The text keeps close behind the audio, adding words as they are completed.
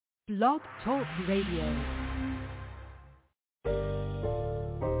Blog Talk Radio.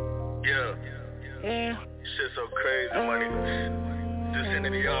 Yeah. Shit so crazy, money. Just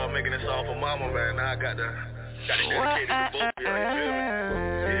sending to y'all, making this song for mama, man. Now I got to dedicate it to both of y'all, you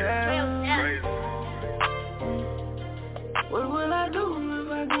feel me? Yeah, crazy. What will I do if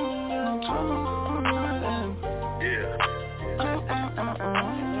I do no trouble? Yeah.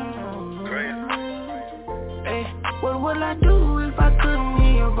 Crazy. Hey, what will I do if I couldn't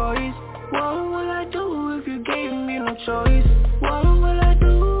hear your voice? What will I do if you gave me no choice? What will I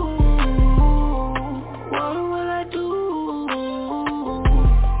do? What will I do?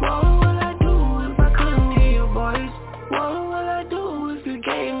 What will I do if I couldn't hear your voice? What will I do if you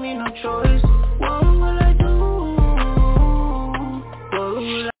gave me no choice? What will I do? What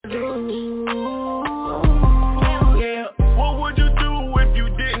will I do? Yeah. What would you do if you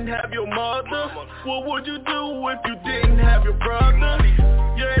didn't have your mother? What would you do if you didn't have your brother?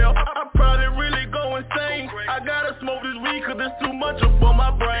 Yeah, I probably really go insane. I gotta smoke this weed cause it's too much up on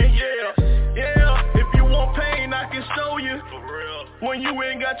my brain. Yeah, if you want pain I can show you. When you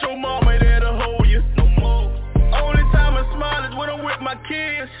ain't got your mama there to hold you. Only time I smile is when I'm with my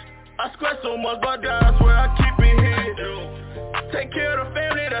kids. I sweat so much but that's where I keep it hid. Take care of the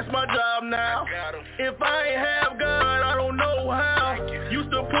family, that's my job now. If I ain't have God, I don't know how.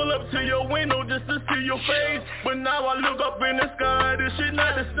 Used to pull up to your window just to see your face, but now I look up in the sky, this shit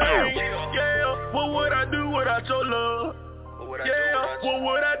not the same. Yeah, what would I do without your love? Yeah, what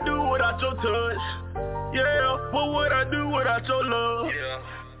would I do without your touch? Yeah, what would I do without your love?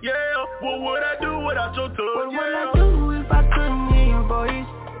 Yeah, what would I do without your touch? What would I do if I couldn't hear your voice?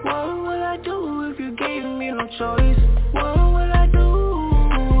 What would I do if you gave me no choice? What would I do?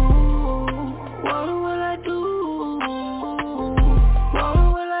 What would I do? What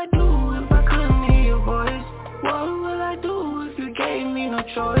would I do if I couldn't hear your voice? What would I do if you gave me no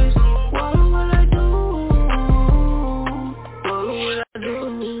choice? What would I do? What would I do?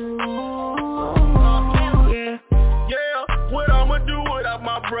 Yeah, what I'ma do without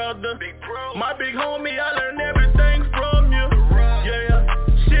my brother? My big homie, I learned everything from you. Yeah,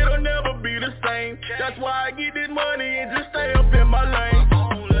 shit'll never be the same. That's why I get this money and just stay up in my lane.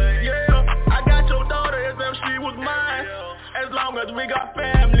 Yeah, I got your daughter as if she was mine. As long as we got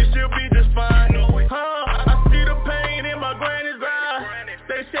family, she'll be just fine. I see the pain in my granny's eyes.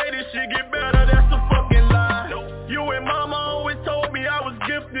 They say this shit get better, that's a fucking lie. You and mama always told me I was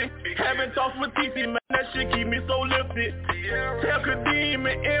gifted. Having talks with TC, man, that shit keep me so lifted. Tell Kadeem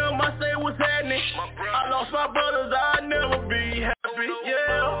and M, I say what's happening. I lost my brothers, I'll never be happy.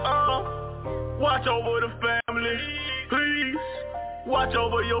 Yeah, watch over the family, please. Watch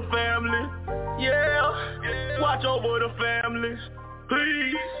over your family. Yeah, watch over the family,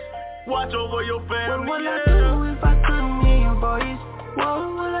 please. Watch over your family. What will I do if I couldn't hear your voice? What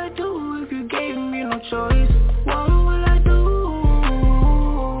will I do if you gave me no choice? What will I do?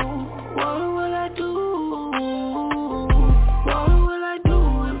 What will I do? What will I do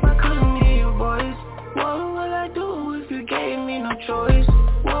if I couldn't hear your voice? What will I do if you gave me no choice?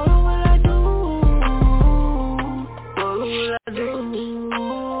 What will I do? What will I do?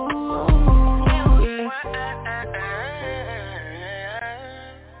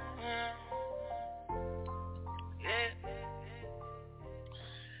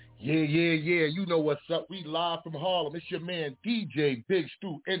 Yeah. You know what's up. We live from Harlem. It's your man, DJ Big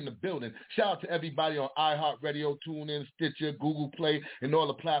Stu in the building. Shout out to everybody on iHeartRadio, TuneIn, Stitcher, Google Play, and all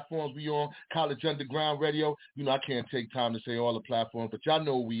the platforms we on. College Underground Radio. You know, I can't take time to say all the platforms, but y'all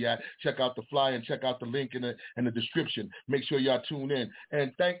know where we at. Check out the flyer and check out the link in the description. Make sure y'all tune in.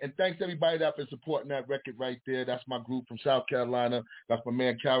 And thanks everybody that been supporting that record right there. That's my group from South Carolina. That's my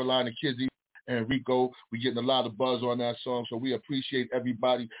man, Carolina Kizzy and Rico. We getting a lot of buzz on that song, so we appreciate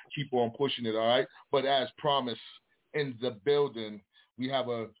everybody. Keep on pushing it, all right? But as promised, in the building, we have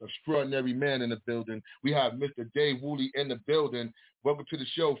a extraordinary man in the building. We have Mr. Dave Wooley in the building. Welcome to the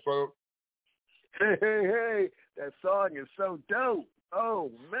show, Ferb. Hey, that song is so dope.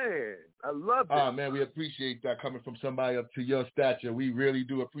 Oh, man, I love it. Ah, man, we appreciate that coming from somebody up to your stature. We really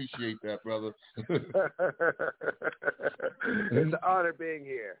do appreciate that, brother. It's an honor being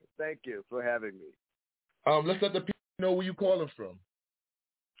here. Thank you for having me. Let's let the people know where you calling from.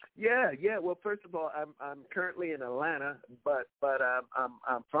 Yeah. Well, first of all, I'm currently in Atlanta, but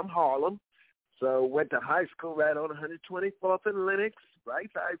I'm from Harlem. So went to high school right on 124th and Lenox, Rice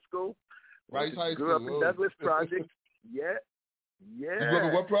High School. Rice High Grew School. up in Douglas Project. Yeah. You grew up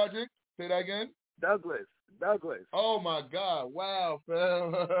in what project? Say that again. Douglas. Oh my God! Wow,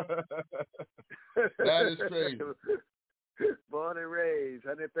 fam. That is crazy. Born and raised,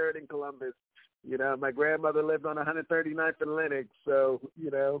 103rd in Columbus. You know, my grandmother lived on 139th and Lenox, so,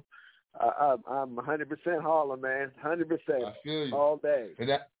 you know, I'm 100% Harlem, man, 100%. I feel you. All day. And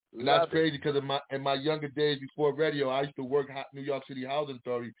that's crazy because in my younger days before radio, I used to work New York City Housing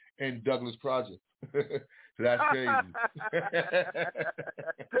Authority in Douglas Project. So that's crazy.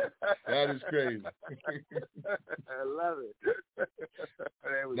 That is crazy. I love it.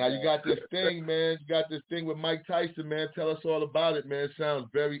 Now you got this thing, man. You got this thing with Mike Tyson, man. Tell us all about it, man. It sounds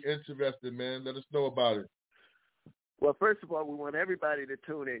very interesting, man. Let us know about it. Well, first of all, we want everybody to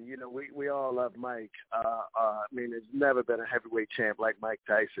tune in. You know, we all love Mike. I mean, there's never been a heavyweight champ like Mike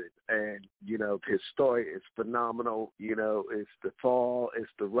Tyson. And, you know, his story is phenomenal. You know, it's the fall, it's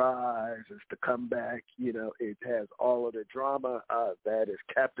the rise, it's the comeback. You know, it has all of the drama that is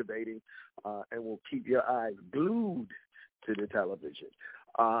captivating and will keep your eyes glued to the television.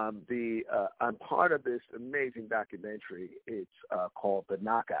 I'm part of this amazing documentary. It's called The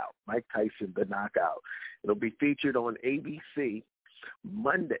Knockout, Mike Tyson, The Knockout. It'll be featured on ABC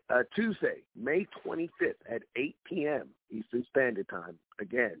Tuesday, May 25th at 8 p.m. Eastern Standard Time.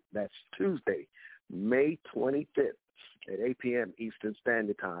 Again, that's Tuesday, May 25th at 8 p.m. Eastern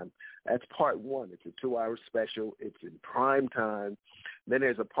Standard Time. That's part one. It's a 2-hour special. It's in prime time. Then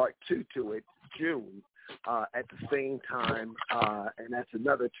there's a part 2 to it, June. At the same time, and that's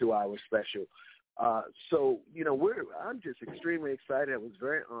another 2-hour special. So, you know, I'm just extremely excited. I was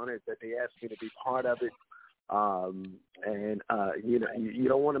very honored that they asked me to be part of it. And you know, you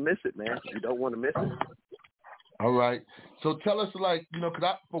don't want to miss it, man. You don't want to miss it. All right. So tell us, like, you know,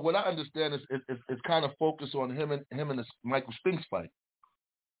 for what I understand, it's kind of focused on him and the Michael Spinks fight.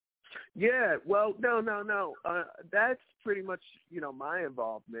 Yeah. Well, no. That's pretty much, you know, my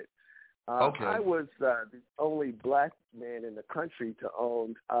involvement. Okay. I was the only black man in the country to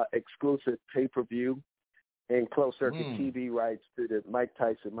own exclusive pay-per-view and closed-circuit TV rights to the Mike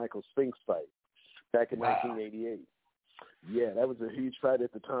Tyson, Michael Spinks fight back in 1988. Yeah, that was a huge fight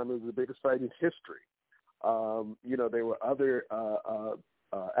at the time. It was the biggest fight in history. You know, there were other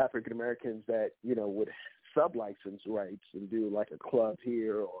African Americans that, you know, would sub-license rights and do like a club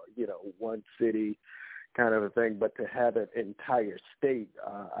here or, you know, one city kind of a thing, but to have an entire state,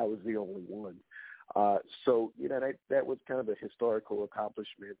 I was the only one. So, you know, that was kind of a historical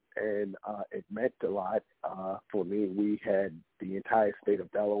accomplishment, and it meant a lot for me. We had the entire state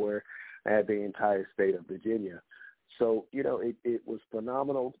of Delaware, I had the entire state of Virginia. So, you know, it was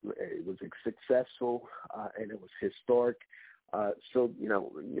phenomenal. It was successful, and it was historic. So, you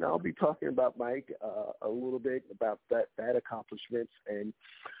know, I'll be talking about Mike a little bit about that accomplishments. And,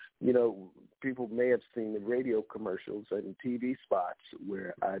 you know, people may have seen the radio commercials and TV spots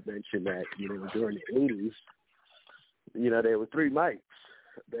where I mentioned that, you know, during the 80s, you know, there were 3 Mikes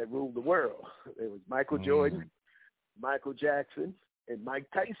that ruled the world. There was Michael Jordan, Michael Jackson, and Mike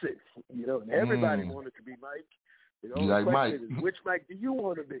Tyson. You know, and everybody wanted to be Mike. The only question is, which Mike do you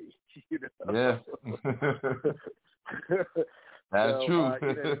want to be? You know? Yeah. That's true. You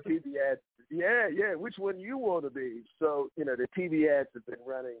know, the TV ads, yeah. Which one you want to be? So, you know, the TV ads have been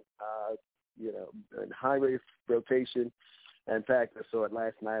running, you know, in high rotation. In fact, I saw it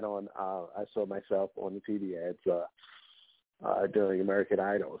last night I saw myself on the TV ads during American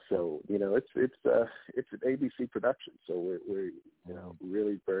Idol. So, you know, it's an ABC production. So we're you know,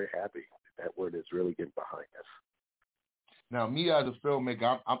 really very happy that word is really getting behind us. Now, me as a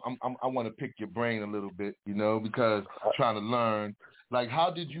filmmaker, I want to pick your brain a little bit, you know, because I'm trying to learn. Like, how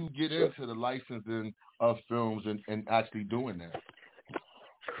did you get into the licensing of films and actually doing that?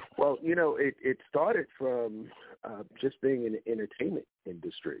 Well, you know, it started from just being in the entertainment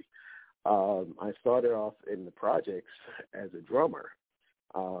industry. I started off in the projects as a drummer.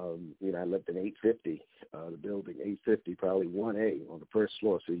 You know, I lived in 850, the building 850, probably 1A on the first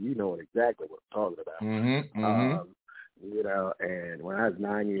floor, so you know exactly what I'm talking about. You know, and when I was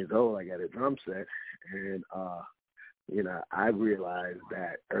 9 years old, I got a drum set, and, you know, I realized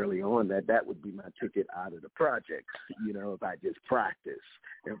that early on that would be my ticket out of the projects, you know, if I just practice.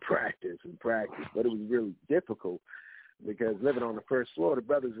 But it was really difficult because living on the first floor, the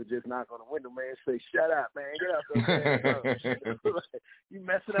brothers would just knock on the window, man, and say, "Shut up, man, get out those damn drums. You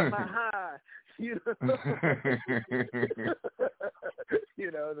messing up my high," you know. You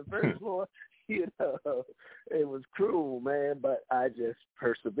know, the first floor, you know, it was cruel, man, but I just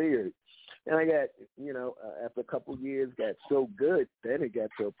persevered. And I got, you know, after a couple of years, got so good, then it got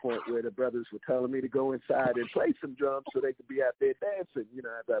to a point where the brothers were telling me to go inside and play some drums so they could be out there dancing. You know,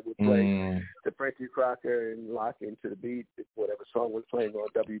 as I would play the Frankie Crocker and lock into the beat, whatever song was playing on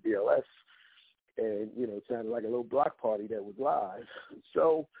WBLS. And, you know, it sounded like a little block party that was live.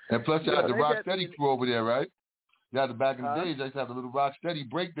 So, and plus, you had the Rocksteady crew over there, right? Yeah, back in the days, I used to have the little rock steady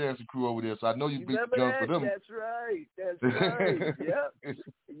breakdancing crew over there, so I know you beat the guns for them. That's right. Yep.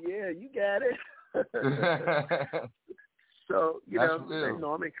 Yeah, you got it. So,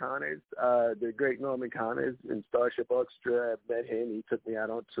 Norman Connors, the great Norman Connors in Starship Orchestra, I met him. He took me out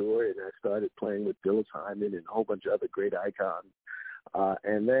on tour, and I started playing with Phyllis Hyman and a whole bunch of other great icons.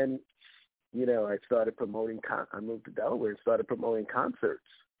 And then, I started promoting, I moved to Delaware and started promoting concerts.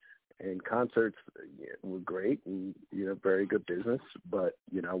 And concerts were great and, very good business. But,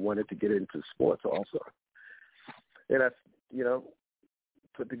 I wanted to get into sports also. And I,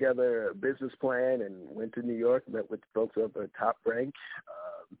 put together a business plan and went to New York, met with folks over at Top Rank,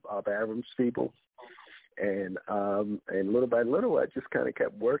 Bob Abrams people. And little by little, I just kind of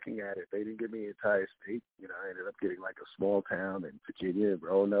kept working at it. They didn't give me an entire state. I ended up getting like a small town in Virginia,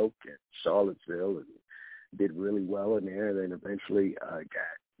 Roanoke, and Charlottesville, and did really well in there. And then eventually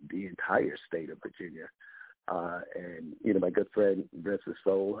got the entire state of Virginia. And my good friend, rest his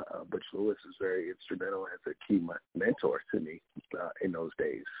soul, Butch Lewis, was very instrumental as a key mentor to me in those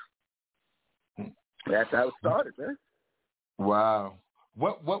days. That's how it started, man. Wow.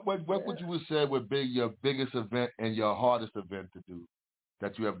 What would you have said would be your biggest event and your hardest event to do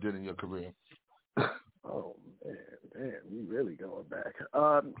that you ever did in your career? Oh man, we really going back.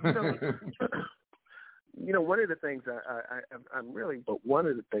 One of the things one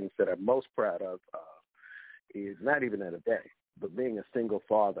of the things that I'm most proud of is not even at a day, but being a single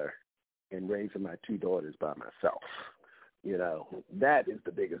father and raising my two daughters by myself. That is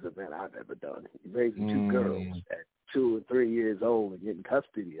the biggest event I've ever done. Raising two girls at 2 and 3 years old and getting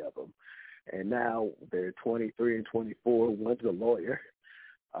custody of them. And now they're 23 and 24. One's a lawyer.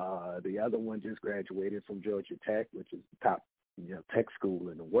 The other one just graduated from Georgia Tech, which is the top tech school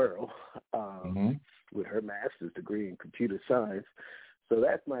in the world, with her master's degree in computer science. So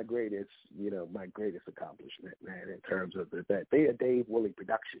that's my greatest accomplishment, man, in terms of that. They are Dave Wooley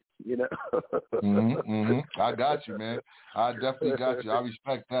Productions, I got you, man. I definitely got you. I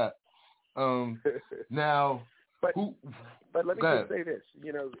respect that. Now, but let me just say this.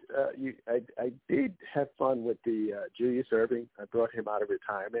 I did have fun with the Julius Erving. I brought him out of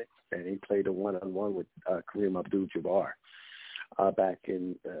retirement, and he played a one-on-one with Kareem Abdul-Jabbar back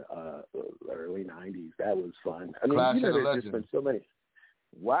in the early 90s. That was fun. I mean, there's just been so many.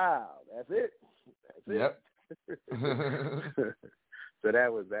 Wow, that's it. Yep. So that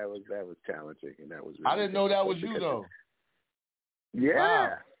was challenging, and that was. Really I didn't know that was you though. Yeah,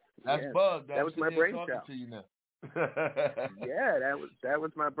 wow. That's Bug. That was my brainchild. To you now. Yeah, that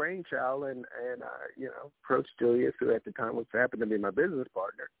was my brainchild, and approached Julius, who at the time happened to be my business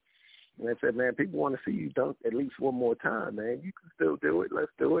partner, and I said, man, people want to see you dunk at least one more time, man. You can still do it.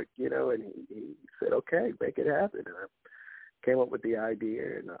 Let's do it, And he said, okay, make it happen. And I came up with the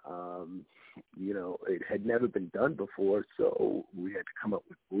idea, and it had never been done before, so we had to come up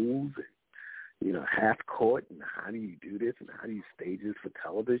with rules and half court, and how do you do this, and how do you stage this for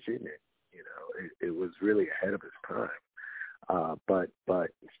television, and it was really ahead of its time, but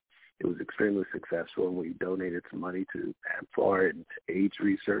it was extremely successful, and we donated some money to AMFAR and AIDS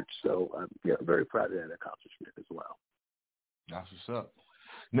research, so I'm very proud of that accomplishment as well. That's what's up.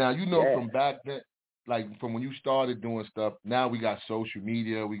 Now from back then, like from when you started doing stuff, now we got social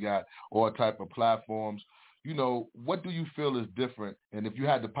media, we got all type of platforms. What do you feel is different? And if you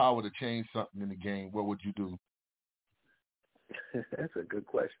had the power to change something in the game, what would you do? That's a good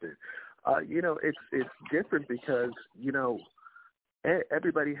question. It's different because,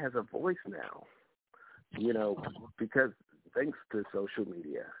 everybody has a voice now, because thanks to social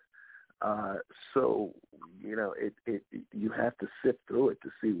media. So, you have to sift through it to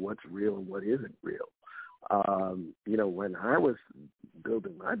see what's real and what isn't real. When I was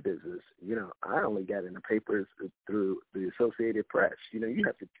building my business, I only got in the papers through the Associated Press. You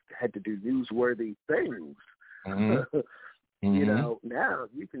had to do newsworthy things. Now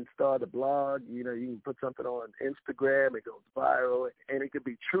you can start a blog, you can put something on Instagram, it goes viral, and it could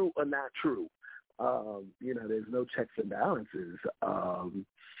be true or not true. There's no checks and balances.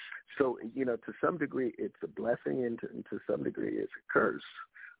 So, to some degree, it's a blessing, and to some degree, it's a curse.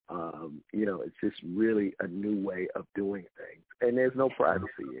 It's just really a new way of doing things, and there's no privacy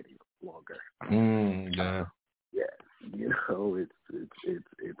any longer.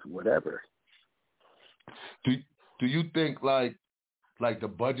 It's whatever. Do you think like the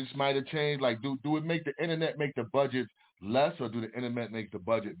budgets might have changed? Like, do it make the internet make the budget less, or do the internet make the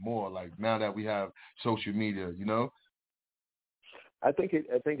budget more? Like now that we have social media, I think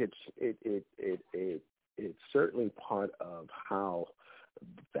it's certainly part of how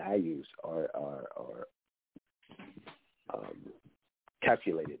values are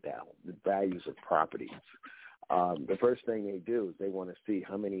calculated now. The values of properties. the first thing they do is they want to see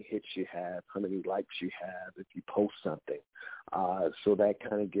how many hits you have, how many likes you have if you post something. So that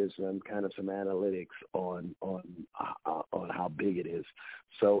kind of gives them kind of some analytics on how big it is.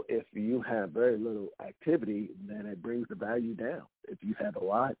 So if you have very little activity, then it brings the value down. If you have a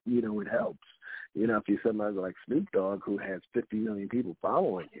lot, it helps. If you're somebody like Snoop Dogg who has 50 million people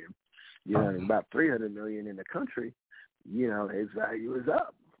following him, and about 300 million in the country, his value is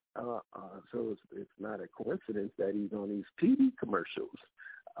up. So it's not a coincidence that he's on these TV commercials.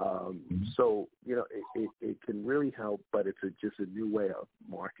 So it can really help, but it's just a new way of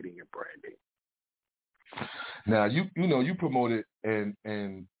marketing and branding. Now you promoted and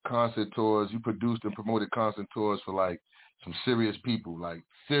concert tours. You produced and promoted concert tours for like some serious people, like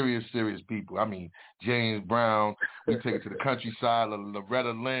serious people. I mean, James Brown. We take it to the countryside.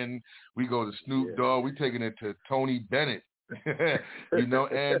 Loretta Lynn. We go to Snoop Dogg. We taking it to Tony Bennett. And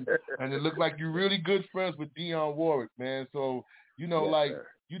it looked like you're really good friends with Dionne Warwick, man. So like sir.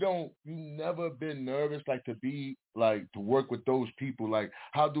 You never been nervous like to work with those people. Like,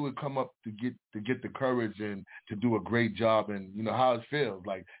 how do it come up to get the courage and to do a great job, and how it feels?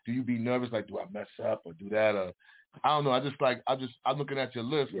 Like, do you be nervous? Like, do I mess up or do that? Or I don't know. I'm looking at your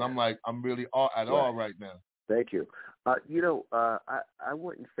list and I'm like, I'm really all right now. Thank you. I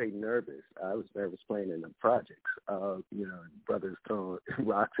wouldn't say nervous. I was nervous playing in the projects. Brothers throwing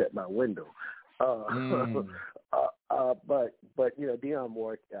rocks at my window. But Dionne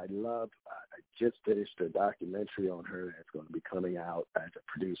Warwick, I love. I just finished a documentary on her that's going to be coming out as a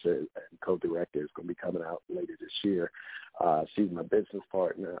producer and co-director. It's going to be coming out later this year. She's my business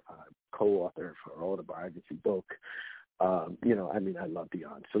partner, co-author for her autobiography book. I love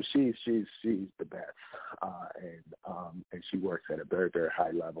Dionne. So she's the best, and she works at a very, very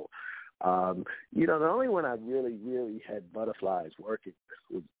high level. The only one I really, really had butterflies working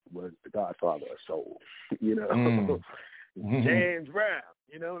with was the Godfather of Soul. James Brown.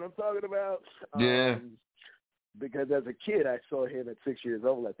 You know what I'm talking about? Yeah. Because as a kid, I saw him at 6 years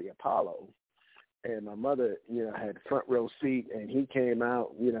old at the Apollo, and my mother, had front row seat, and he came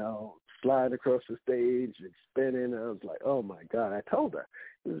out, sliding across the stage and spinning. I was like, oh my God! I told her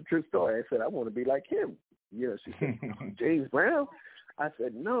it was a true story. I said I want to be like him. She said James Brown. I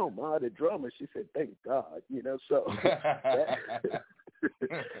said no, Ma, the drummer. She said thank God. So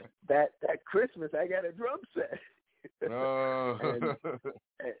that Christmas I got a drum set. Oh.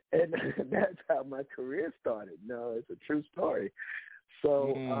 and that's how my career started. No, it's a true story.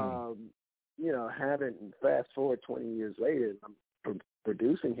 So having fast forward 20 years later, I'm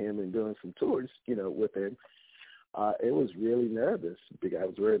producing him and doing some tours, with him. It was really nervous. I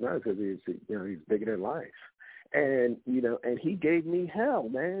was very nervous because he's bigger than life, and and he gave me hell,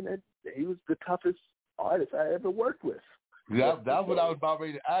 man. He was the toughest artist I ever worked with. Yeah, that's what I was about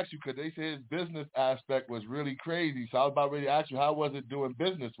ready to ask you, because they said his business aspect was really crazy. So I was about ready to ask you, how was it doing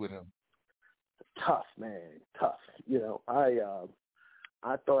business with him? Tough, man, tough.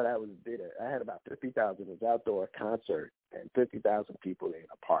 I thought I was bitter. I had about 50,000. It was outdoor concert and 50,000 people in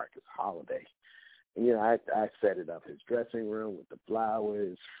a park. It's a holiday. And, I set it up, his dressing room with the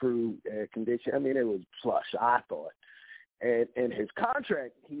flowers, fruit, air conditioning. I mean, it was plush, I thought. And his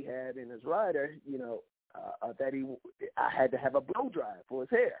contract he had in his rider, that I had to have a blow dryer for his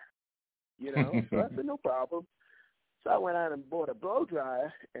hair. So I said, no problem. So I went out and bought a blow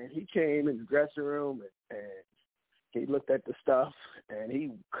dryer, and he came in the dressing room and he looked at the stuff and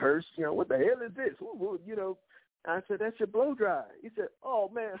he cursed, what the hell is this? I said, that's your blow dryer. He said, oh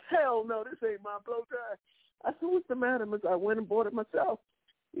man, hell no, this ain't my blow dryer. I said, what's the matter? I went and bought it myself.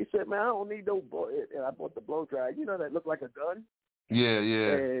 He said, man, I don't need no blow. And I bought the blow dryer. That looked like a gun. Yeah.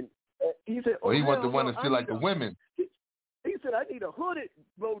 And he said, he wanted the one to feel like the women. He said, I need a hooded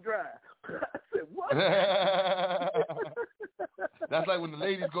blow dryer. I said, what? That's like when the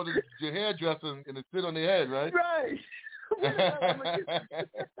ladies go to your hairdresser and it sit on their head, right? Right.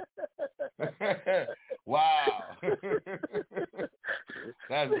 Wow.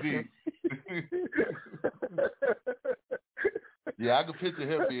 That's deep. Yeah, I can picture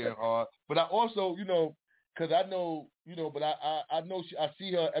him being hard. But I also, because I know, but I know I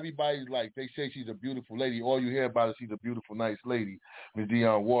see her, everybody's like, they say she's a beautiful lady. All you hear about is she's a beautiful, nice lady, Ms.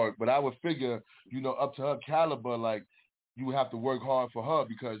 Dionne Warwick. But I would figure, up to her caliber, like, you would have to work hard for her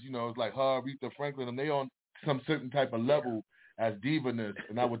because, it's like her, Aretha Franklin, and they on some certain type of level as divaness.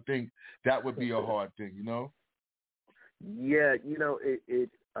 And I would think that would be a hard thing, Yeah,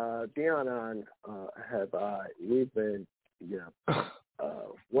 Dionne and I we've been,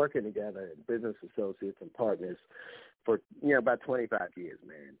 working together, business associates and partners for, about 25 years,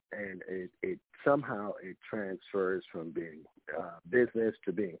 man. And it somehow it transfers from being business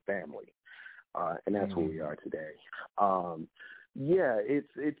to being family. and that's where we are today. I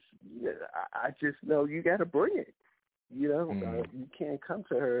just know you got to bring it. You can't come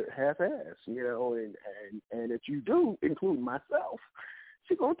to her half-ass, and if you do, including myself,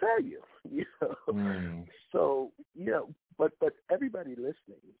 she's going to tell you, So, but everybody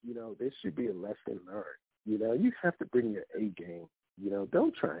listening, there should be a lesson learned. You have to bring your A game.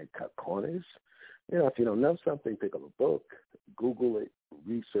 Don't try and cut corners. If you don't know something, pick up a book, Google it,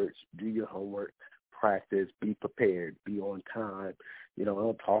 research, do your homework, practice, be prepared, be on time.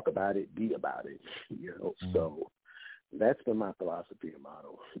 Don't talk about it, be about it. So that's been my philosophy and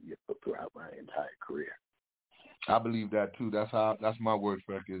motto throughout my entire career. I believe that too. That's my word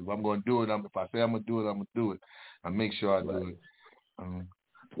for it. If I'm going to do it, if I say I'm going to do it, I'm going to do it. I make sure I do it.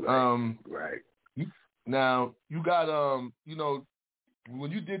 Right. Now you got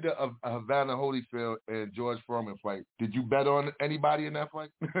when you did the Havana Holyfield and George Foreman fight, did you bet on anybody in that fight?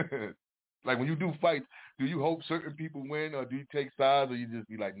 Like when you do fights, do you hope certain people win, or do you take sides, or you just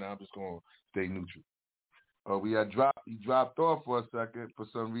be like, nah, I'm just going to stay neutral? We had he dropped off for a second for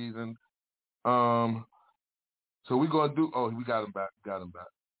some reason. So we're going to do, we got him back.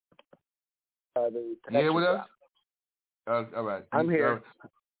 You here with us? All right. I'm here.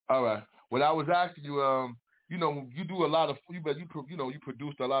 All right. Well, I was asking you, you do a lot of, you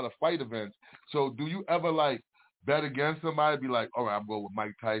produced a lot of fight events. So do you ever bet against somebody, be like, all right, I'm going with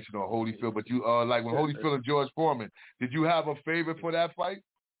Mike Tyson or Holyfield, but you, like when Holyfield and George Foreman, did you have a favorite for that fight?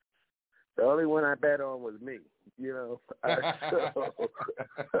 The only one I bet on was me, I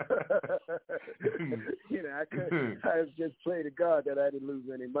just played a guard that I didn't lose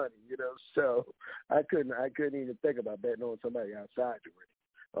any money, so I couldn't even think about betting on somebody outside the ring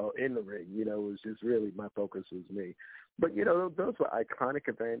or in the ring, it was just really my focus was me. But, those were iconic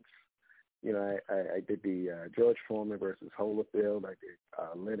events. I did the George Foreman versus Holyfield. I did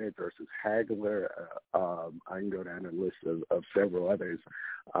Leonard versus Hagler. I can go down a list of several others.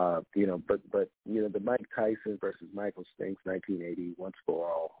 But the Mike Tyson versus Michael Spinks 1980 Once for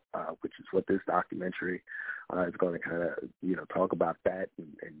All, which is what this documentary is going to kind of, talk about that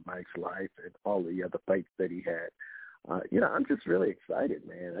and Mike's life and all the other fights that he had. I'm just really excited,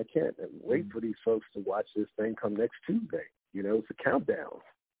 man. I can't wait for these folks to watch this thing come next Tuesday. It's a countdown.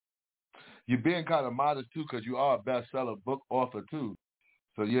 You're being kind of modest, too, because you are a bestseller book author, too.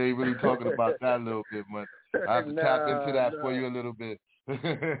 So you ain't really talking about that a little bit much. I have to tap into that for you a little bit.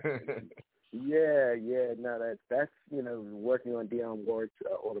 That's working on Dionne Warwick's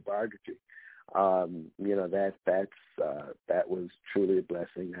autobiography. That was truly a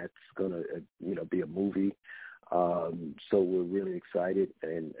blessing. That's going to, be a movie. So we're really excited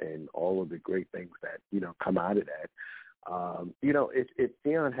and all of the great things that, come out of that. If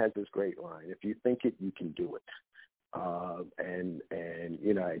Dionne has this great line, if you think it, you can do it. And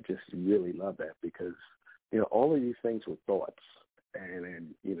I just really love that because, all of these things were thoughts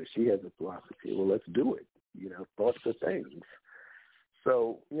and she has a philosophy. Well, let's do it. Thoughts are things.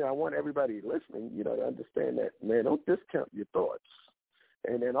 So, I want everybody listening, to understand that, man, don't discount your thoughts.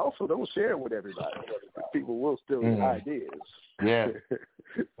 And then also don't share with everybody. People will steal your ideas. Yeah,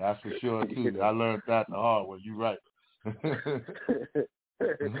 that's for sure, too. I learned that the hard way. You're right.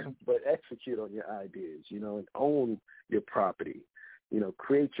 But execute on your ideas, and own your property.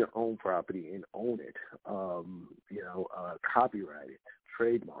 Create your own property and own it. Copyright it,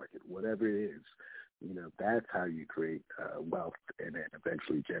 trademark it, whatever it is. That's how you create wealth and then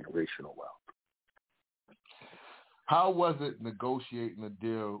eventually generational wealth. How was it negotiating a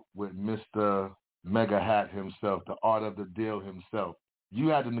deal with Mr. Mega Hat himself, the art of the deal himself? You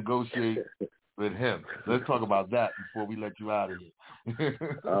had to negotiate with him. Let's talk about that before we let you out of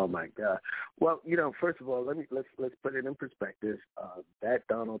here. Oh my God! Well, first of all, let's put it in perspective. That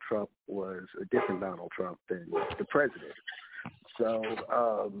Donald Trump was a different Donald Trump than the president. So,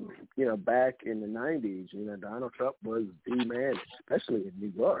 back in the 90s, Donald Trump was the man, especially in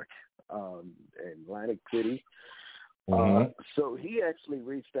New York, in Atlantic City. So he actually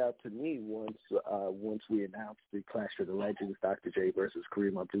reached out to me once we announced the Clash of the Legends, Dr. J versus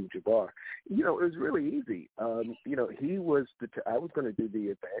Kareem Abdul-Jabbar. It was really easy. He was I was going to do the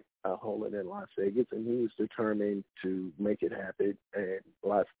event, holding in Las Vegas, and he was determined to make it happen in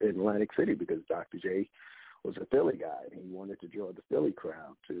Atlantic City because Dr. J was a Philly guy, and he wanted to draw the Philly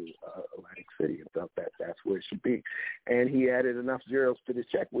crowd to Atlantic City and felt that that's where it should be. And he added enough zeros to the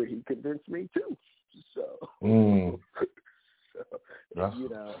check where he convinced me too. So, it was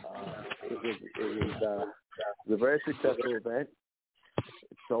a very successful event.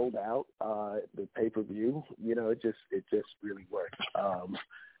 It sold out. The pay-per-view, it just really worked. And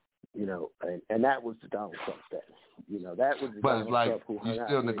that was the Donald Trump thing. That was the Donald Trump who hung out. But it's like you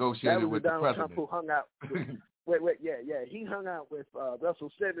still negotiated with the Donald president. Trump who hung out. Wait, yeah. He hung out with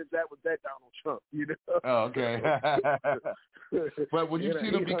Russell Simmons. That was that Donald Trump, Oh, okay. But when you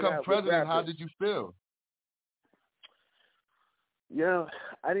seen him become president, how did you feel?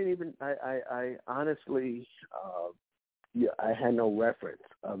 I didn't even. I honestly, I had no reference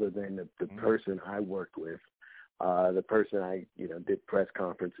other than the person I worked with, the person I did press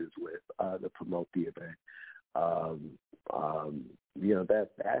conferences with to promote the event.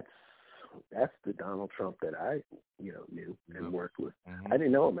 That's the Donald Trump that I knew and worked with. I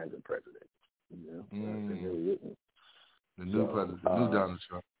didn't know him as a president. I really didn't. The new president, the new Donald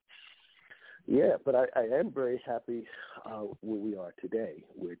Trump. Yeah, but I am very happy where we are today.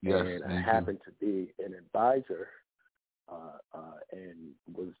 And I happen to be an advisor and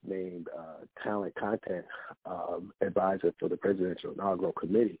was named talent content advisor for the Presidential Inaugural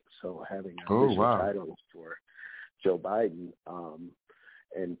Committee. So having an official title for Joe Biden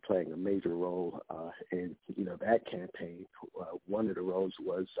and playing a major role in that campaign. One of the roles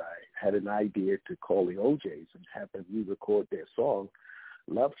was I had an idea to call the OJs and have them re-record their song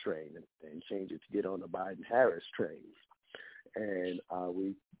Love Train and change it to Get on the Biden-Harris Train. And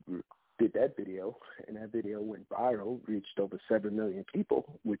we did that video, and that video went viral, reached over 7 million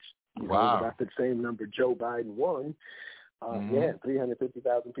people, which is about the same number Joe Biden won.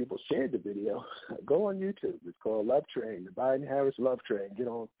 350,000 people shared the video. Go on YouTube. It's called Love Train, the Biden-Harris Love Train. Get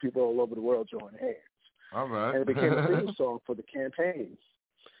on, people all over the world join hands. All right. And it became a theme song for the campaign.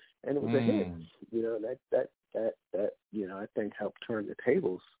 And it was a hit. That I think helped turn the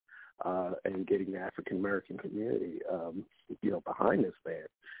tables and getting the African American community behind this band.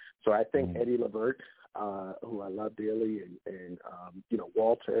 So I think Eddie Levert, who I love dearly, and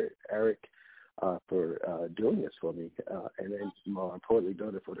Walter, Eric, for doing this for me, and then more importantly,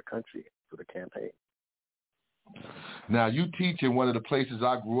 doing it for the country, for the campaign. Now you teach in one of the places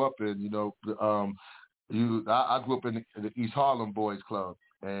I grew up in. I grew up in the East Harlem Boys Club,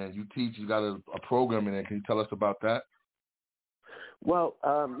 and you teach. You got a program in there. Can you tell us about that? Well,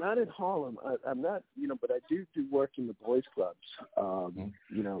 not in Harlem. I'm not, but I do work in the boys clubs. And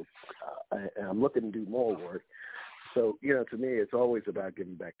I'm looking to do more work. So, to me, it's always about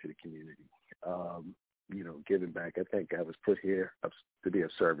giving back to the community. Giving back. I think I was put here to be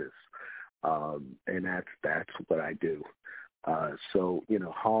of service, and that's what I do. So,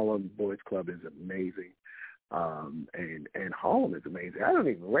 Harlem Boys Club is amazing. And Harlem is amazing. I don't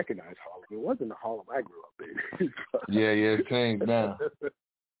even recognize Harlem. It wasn't the Harlem I grew up in. Yeah, it's changed now.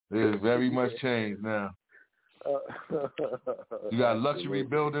 It's very much changed now. You got luxury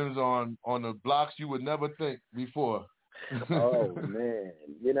buildings on the blocks you would never think before. Oh man,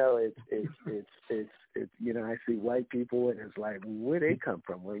 it's I see white people and it's like, where they come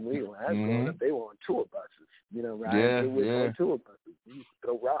from? When I was growing up, they were on tour buses, right? Yeah, they were on tour buses. We used to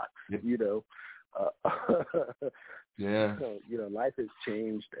throw rocks, Yeah. So, life has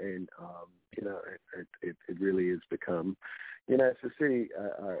changed, and it really has become, it's a city.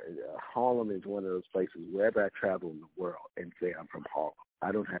 Harlem is one of those places wherever I travel in the world and say I'm from Harlem,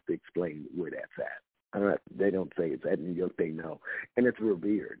 I don't have to explain where that's at. They don't say it's at New York. They know, and it's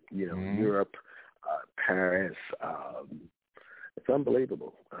revered. Europe, Paris. It's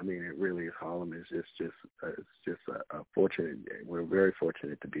unbelievable. I mean, it really is. Harlem is just a fortunate. We're very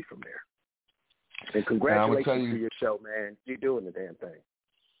fortunate to be from there. And congratulations to your show, man. You're doing the damn thing.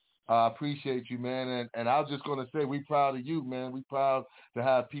 I appreciate you, man. And I was just going to say, we proud of you, man. We proud to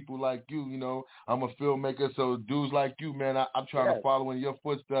have people like you. I'm a filmmaker, so dudes like you, man, I'm trying to follow in your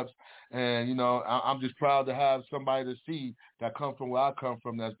footsteps. And, I'm just proud to have somebody to see that come from where I come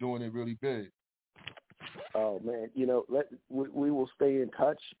from that's doing it really big. Oh, man, we will stay in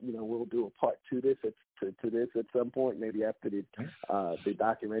touch. We'll do a part 2 to this at some point, maybe after the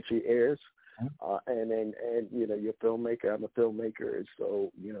documentary airs. And you're a filmmaker. I'm a filmmaker.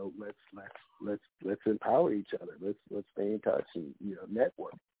 So let's empower each other. Let's stay in touch and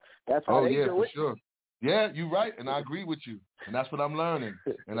network. That's how they do for it. Sure. Yeah, you're right, and I agree with you. And that's what I'm learning.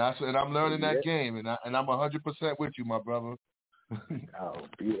 And I'm learning that game. And I'm 100% with you, my brother. Oh,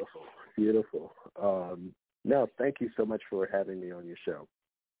 beautiful. No, thank you so much for having me on your show.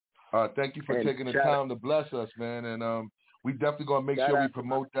 Thank you for taking the time to bless us, man. And we definitely gonna make sure we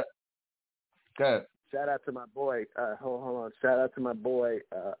promote that. Good. Shout out to my boy. Hold on. Shout out to my boy.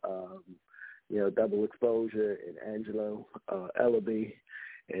 Double Exposure and Angelo Ellaby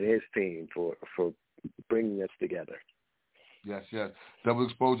and his team for bringing us together. Yes. Double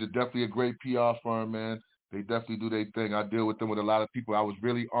Exposure, definitely a great PR firm, man. They definitely do their thing. I deal with them with a lot of people. I was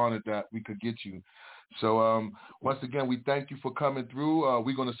really honored that we could get you. So once again, we thank you for coming through.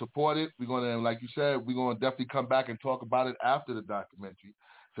 We're going to support it. We're going to, like you said, we're going to definitely come back and talk about it after the documentary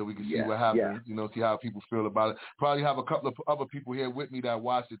so we can see what happens, see how people feel about it. Probably have a couple of other people here with me that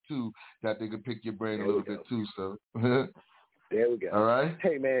watch it too, that they can pick your brain a little bit too. So there we go. All right.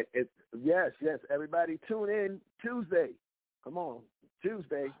 Hey, man. Yes. Everybody tune in Tuesday. Come on.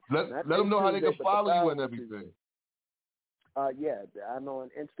 Tuesday. Let them know how they can follow you and everything. I'm on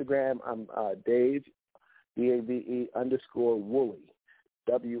Instagram. I'm Dave, DAVE _Wooley,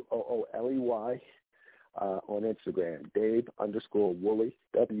 WOOLEY, on Instagram. Dave _Wooley,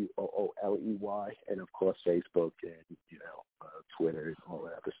 WOOLEY, and of course Facebook and Twitter and all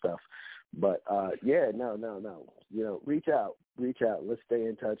that other stuff. But no. Reach out. Let's stay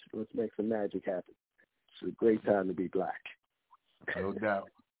in touch. Let's make some magic happen. It's a great time to be black. No doubt.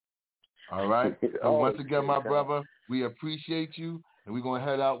 All right. Once again, my brother, we appreciate you, and we're going to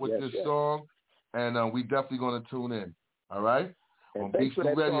head out with this song, and we definitely going to tune in. All right? And on thanks for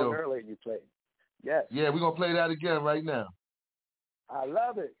that Radio. song earlier you played. Yes. Yeah, we're going to play that again right now. I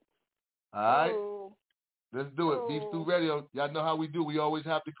love it. All right? Let's do it. Beef Stew Radio. Y'all know how we do. We always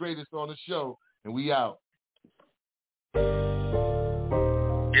have the greatest on the show, and we out.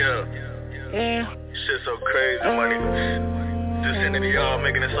 Yeah. Shit so crazy, money. Just sending to y'all,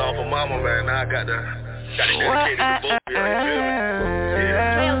 making this all for mama, man. Now I got to dedicate it to both of y'all, you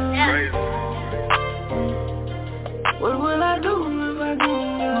feel me? Yeah, crazy. What will I do if I get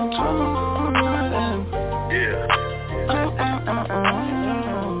in trouble? Yeah.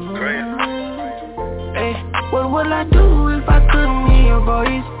 Crazy. Hey, what will I do if I couldn't hear your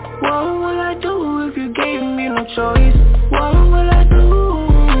voice? What will I do if you gave me no choice? What will I do?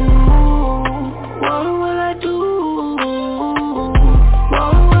 What will I do?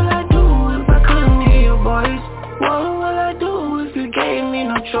 What will I do if I couldn't hear your voice? What will I do if you gave me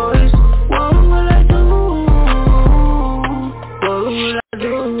no choice? What will I do? What will I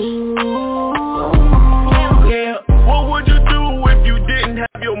do? Yeah. What would you do if you didn't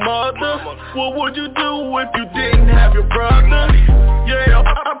have your mother? What would you do if you didn't have your brother? Yeah,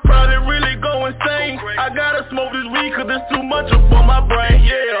 I'm probably really go insane. I gotta smoke this weed cause there's too much up on my brain.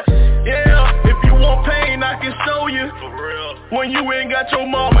 Yeah, if you want pain I can show you. When you ain't got your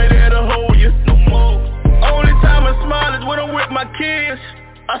mama there to hold you. Only time I smile is when I'm with my kids.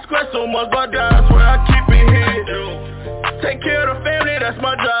 I sweat so much but that's where I keep it hid. Take care of the family, that's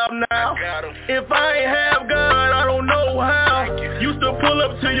my job now. If I ain't have God, I don't know how. Used to pull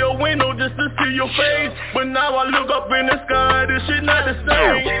up to your window just to see your face, but now I look up in the sky, this shit not the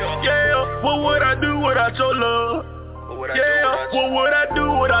same. Yeah, what would I do without your love? Yeah, what would I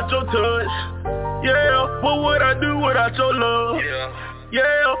do without your touch? Yeah, what would I do without your love?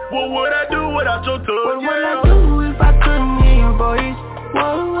 Yeah, what would I do without your touch? What will I do if I couldn't hear your voice?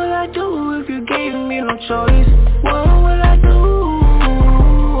 What will I do if you gave me no choice? What will I do?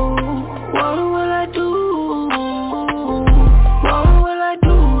 What will I do? What will I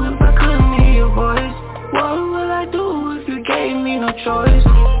do if I couldn't hear your voice? What will I do if you gave me no choice?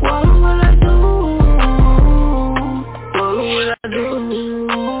 What will I do? What will I do?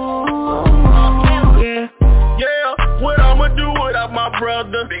 Yeah, what I'ma do without my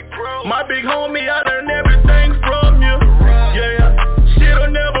brother? My big homie, I learned everything from you. Yeah,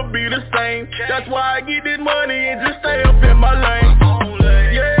 shit'll never be the same. That's why I get this money and just stay up in my lane.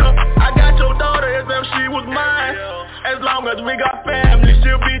 Yeah, I got your daughter as if she was mine. As long as we got family,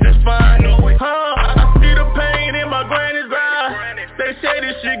 she'll be just fine. I see the pain in my granny's eye. They say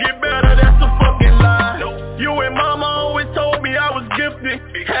this shit get better, that's a fucking lie. You and mama always told me I was gifted.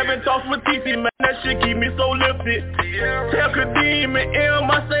 Having talks with TC, man, that shit keep me so lifted. Tell Kadeem and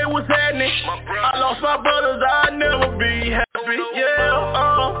M, I say what's happening. I lost my brothers, I'll never be happy.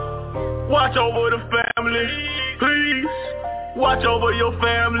 Yeah, watch over the family, please. Watch over your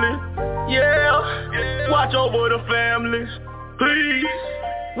family. Yeah, watch over the family, please.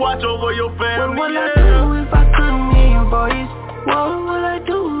 Watch over your family. What will I do if I couldn't hear your voice? What will I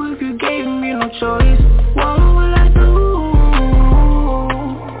do if you gave me no choice? What will I do?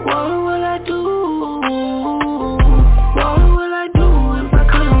 What will I do? What will I do if I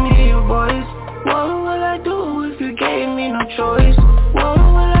couldn't hear your voice? What will I do if you gave me no choice?